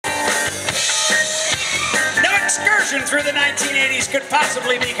excursion through the 1980s could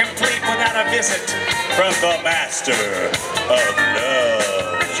possibly be complete without a visit from the Master of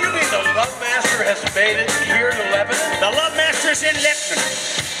Love. You mean the LoveMaster has made it here to Lebanon? The LoveMaster's in Lebanon.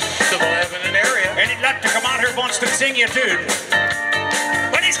 To the Lebanon area. And he'd like to come out here once to sing you a tune.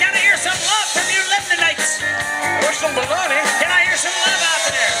 But he's got to hear some love from you Lebanonites. Or some baloney. Can I hear some love out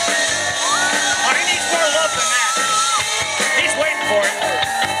there? Oh, he needs more love than that. He's waiting for it.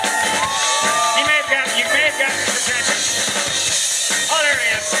 You may have gotten his attention. Oh, there he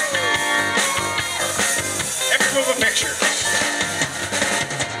is. Let me move a picture.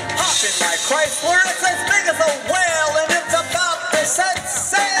 Hop in my Chrysler, it's as big as a whale, and it's about to set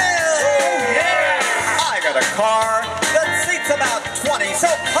sail. Oh, yeah. I got a car that seats about 20, so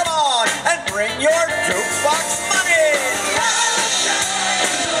come on and bring your jukebox money.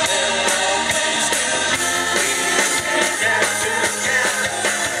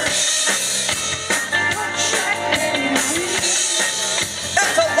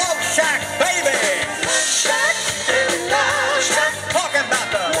 It's a Love Shack, baby. Shack, Love Shack. Talking about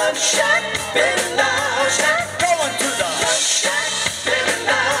the Love Shack, Love Shack. Going to the Love Shack,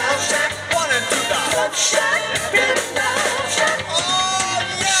 Love Shack. Wanting to the Love Shack, Love Shack. Oh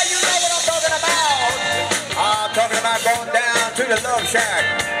yeah, you know what I'm talking about. I'm talking about going down to the Love Shack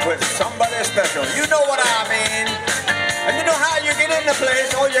with somebody special. You know what I mean. And you know how you get in the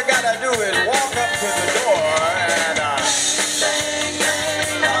place. All you gotta do is walk up to the door and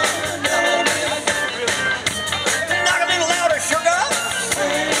knock a little louder, sugar.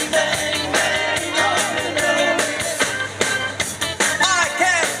 I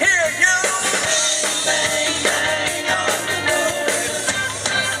can't hear you.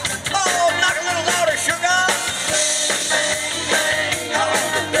 Oh, knock a little louder, sugar.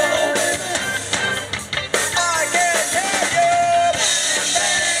 I can't hear you.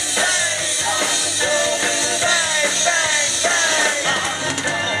 Bang, bang, bang.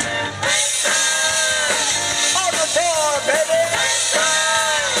 On the door, baby.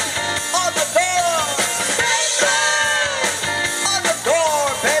 On the door. On the door,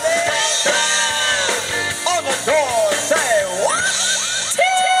 baby. On the door, say what?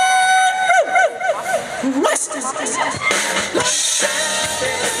 What's this?